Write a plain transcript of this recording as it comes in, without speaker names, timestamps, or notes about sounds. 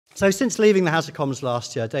So since leaving the House of Commons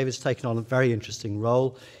last year, David's taken on a very interesting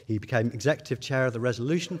role. He became Executive Chair of the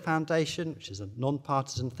Resolution Foundation, which is a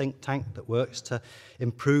non-partisan think tank that works to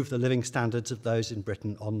improve the living standards of those in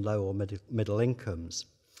Britain on low or middle incomes.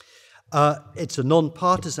 It's a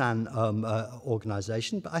non-partisan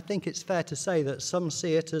organisation, but I think it's fair to say that some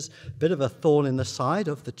see it as a bit of a thorn in the side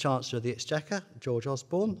of the Chancellor of the Exchequer, George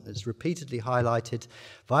Osborne. It's repeatedly highlighted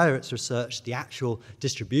via its research the actual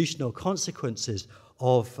distributional consequences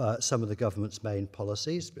of some of the government's main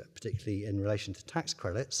policies, particularly in relation to tax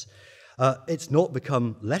credits. It's not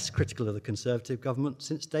become less critical of the Conservative government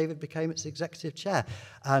since David became its executive chair.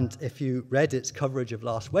 And if you read its coverage of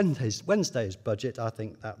last Wednesday's budget, I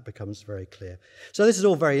think that becomes very clear. So this is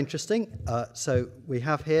all very interesting. So we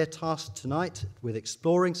have here tasked tonight with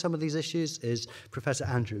exploring some of these issues is Professor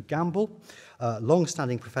Andrew Gamble,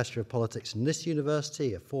 long-standing professor of politics in this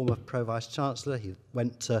university, a former pro-vice-chancellor. He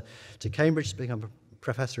went to Cambridge to become a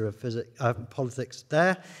professor of politics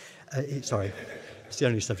there. Sorry. It's the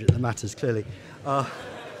only subject that matters, clearly.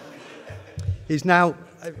 He's now,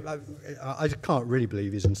 I can't really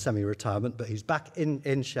believe he's in semi-retirement, but he's back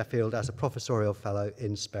in Sheffield as a professorial fellow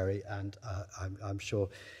in SPERI, and I'm sure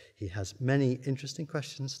he has many interesting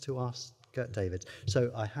questions to ask David. So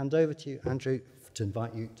I hand over to you, Andrew, to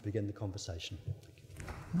invite you to begin the conversation.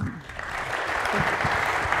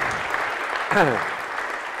 Thank you.